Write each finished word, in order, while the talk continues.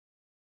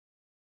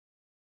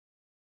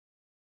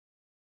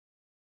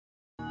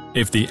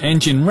If the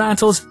engine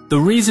rattles, the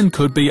reason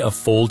could be a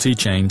faulty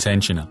chain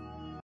tensioner.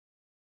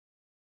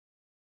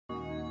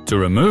 To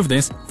remove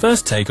this,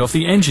 first take off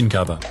the engine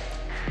cover.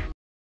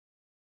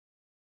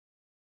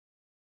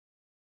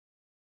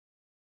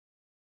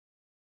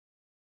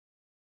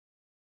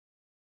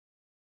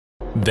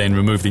 Then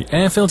remove the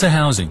air filter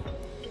housing.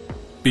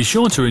 Be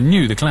sure to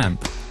renew the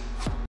clamp.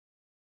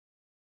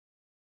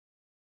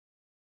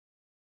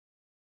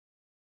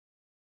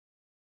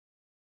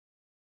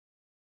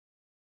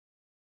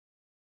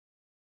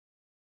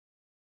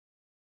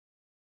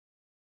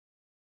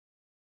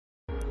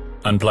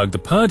 Unplug the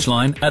purge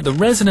line at the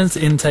resonance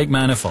intake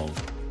manifold.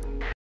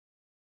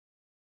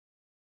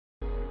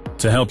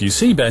 To help you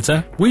see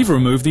better, we've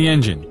removed the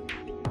engine.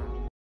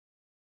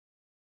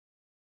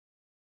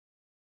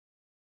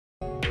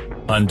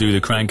 Undo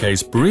the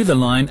crankcase breather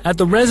line at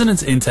the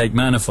resonance intake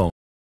manifold.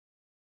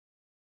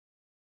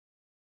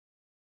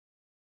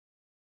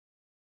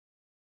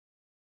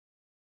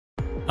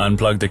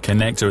 Unplug the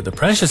connector at the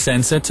pressure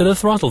sensor to the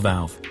throttle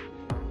valve.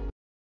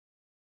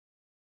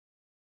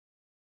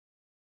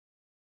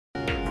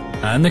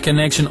 And the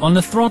connection on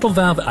the throttle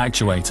valve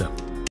actuator.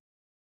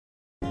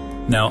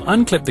 Now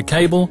unclip the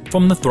cable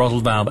from the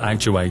throttle valve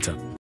actuator.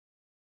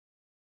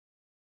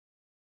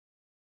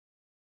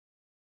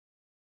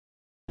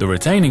 The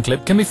retaining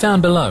clip can be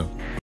found below.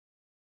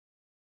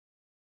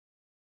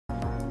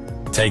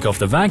 Take off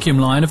the vacuum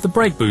line of the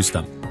brake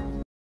booster.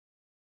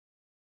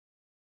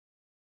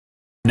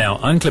 Now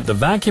unclip the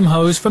vacuum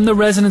hose from the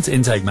resonance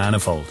intake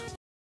manifold.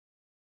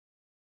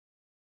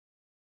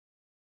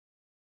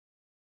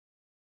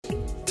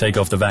 Take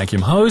off the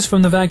vacuum hose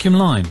from the vacuum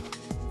line.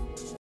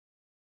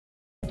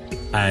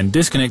 And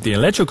disconnect the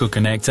electrical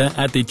connector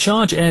at the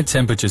charge air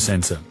temperature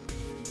sensor.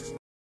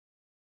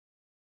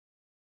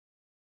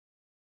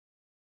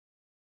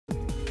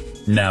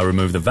 Now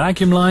remove the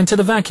vacuum line to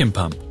the vacuum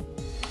pump.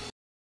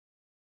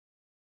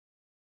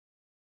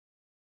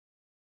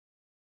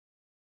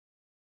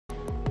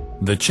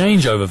 The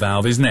changeover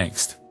valve is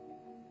next.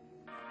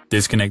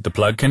 Disconnect the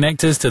plug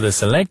connectors to the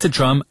selector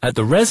drum at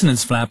the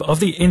resonance flap of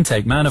the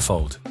intake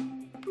manifold.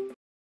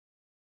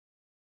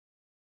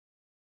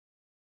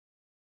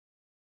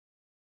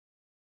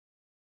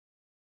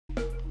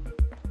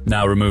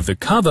 Now remove the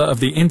cover of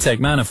the intake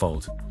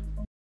manifold.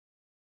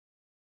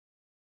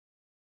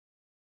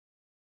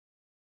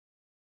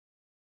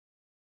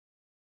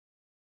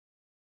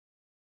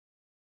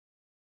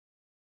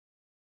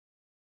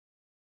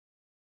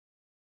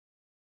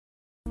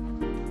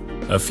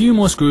 A few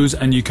more screws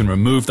and you can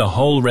remove the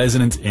whole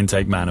resonance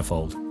intake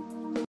manifold.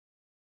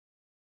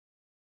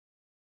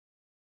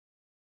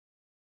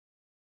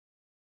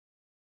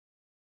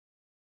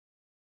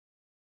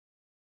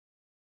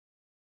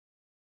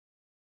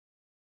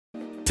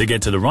 To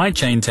get to the right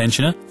chain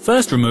tensioner,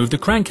 first remove the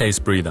crankcase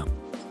breather.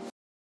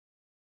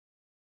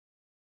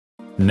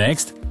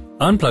 Next,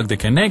 unplug the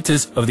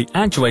connectors of the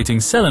actuating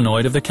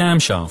solenoid of the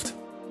camshaft.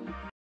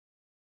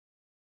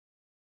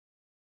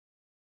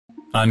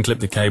 Unclip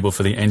the cable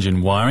for the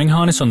engine wiring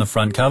harness on the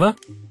front cover.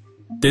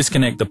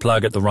 Disconnect the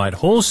plug at the right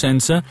hall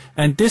sensor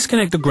and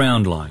disconnect the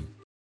ground line.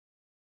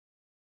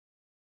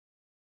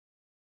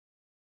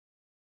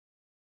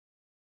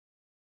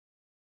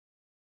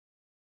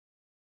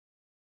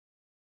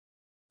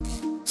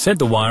 Set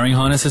the wiring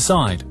harness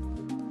aside.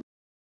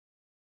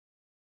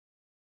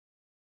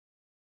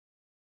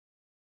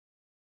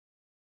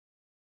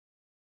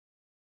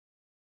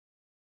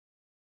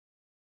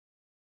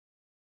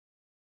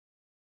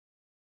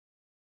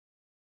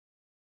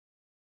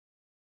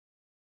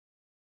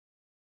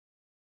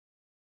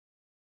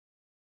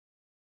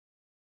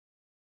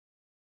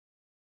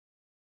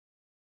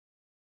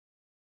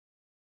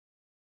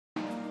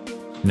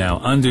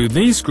 Now undo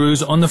these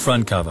screws on the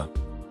front cover.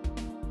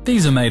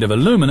 These are made of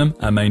aluminum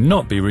and may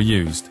not be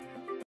reused.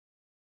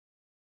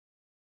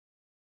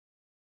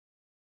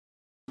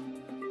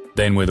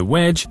 Then with a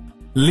wedge,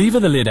 lever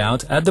the lid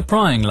out at the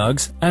prying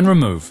lugs and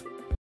remove.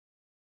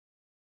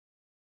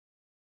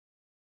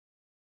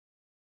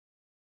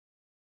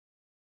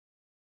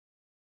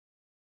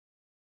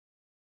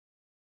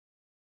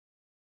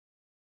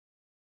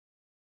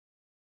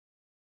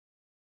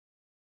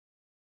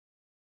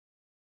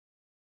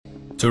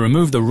 To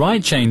remove the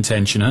right chain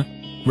tensioner,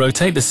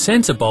 rotate the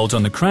center bolt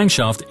on the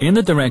crankshaft in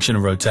the direction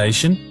of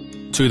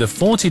rotation to the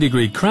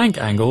 40-degree crank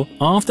angle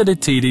after the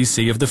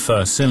TDC of the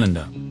first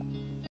cylinder.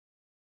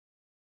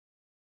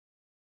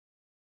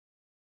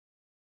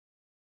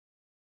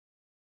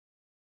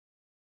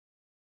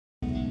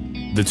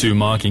 The two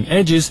marking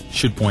edges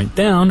should point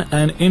down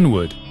and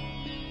inward.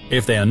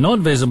 If they are not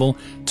visible,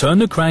 turn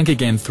the crank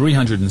again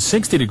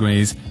 360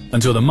 degrees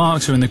until the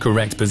marks are in the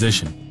correct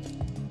position.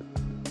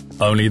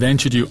 Only then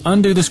should you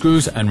undo the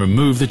screws and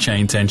remove the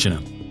chain tensioner.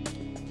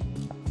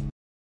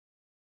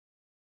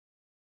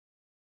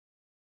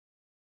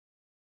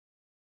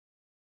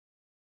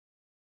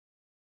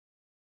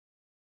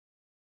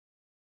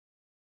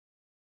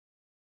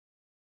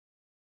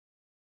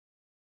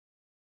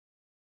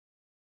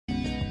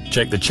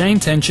 Check the chain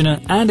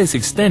tensioner and its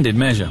extended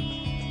measure.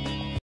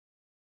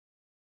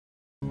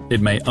 It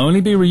may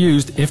only be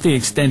reused if the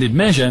extended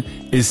measure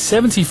is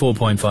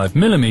 74.5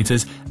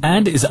 mm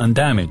and is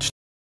undamaged.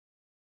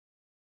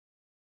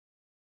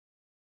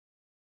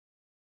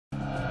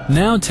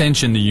 Now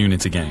tension the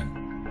unit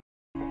again.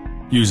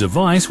 Use a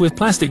vise with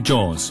plastic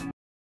jaws.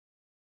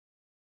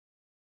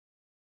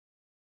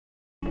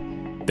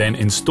 Then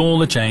install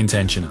the chain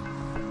tensioner.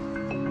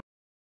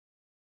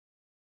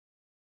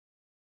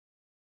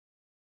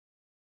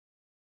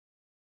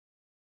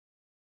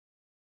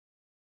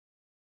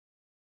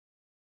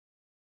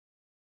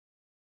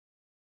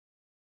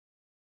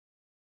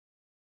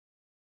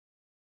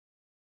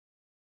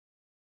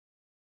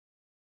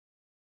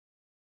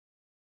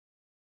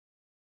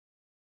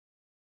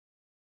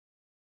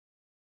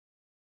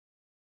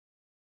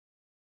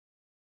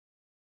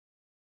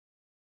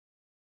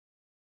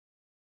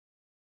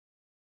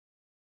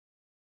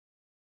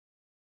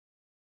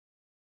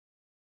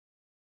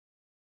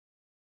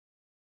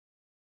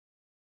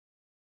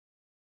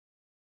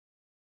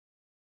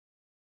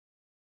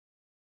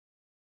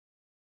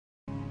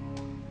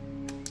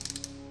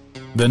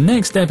 The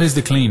next step is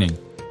the cleaning.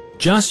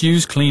 Just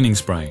use cleaning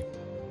spray.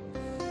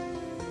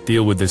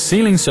 Deal with the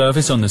sealing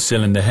surface on the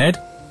cylinder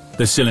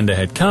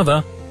head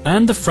cover,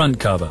 and the front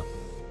cover.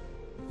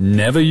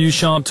 Never use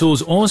sharp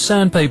tools or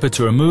sandpaper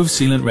to remove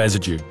sealant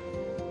residue.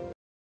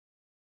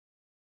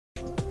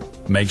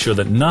 Make sure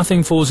that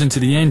nothing falls into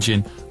the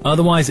engine,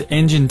 otherwise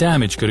engine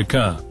damage could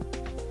occur.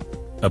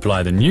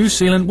 Apply the new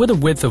sealant with a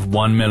width of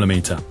 1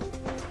 mm.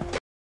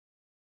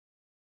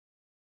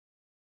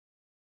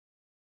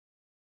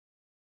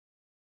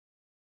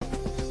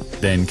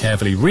 Then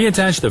carefully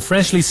reattach the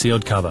freshly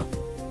sealed cover.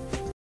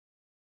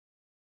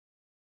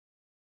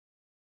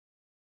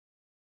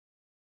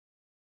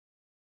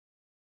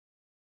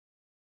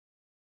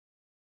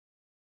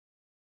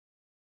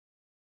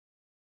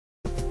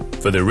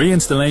 For the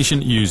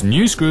reinstallation, use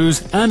new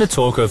screws and a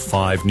torque of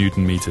 5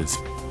 Newton meters.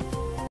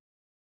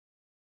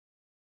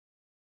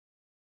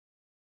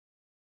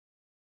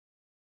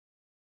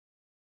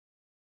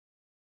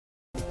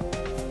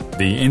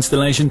 The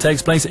installation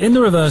takes place in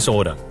the reverse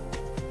order.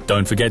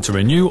 Don't forget to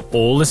renew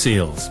all the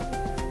seals.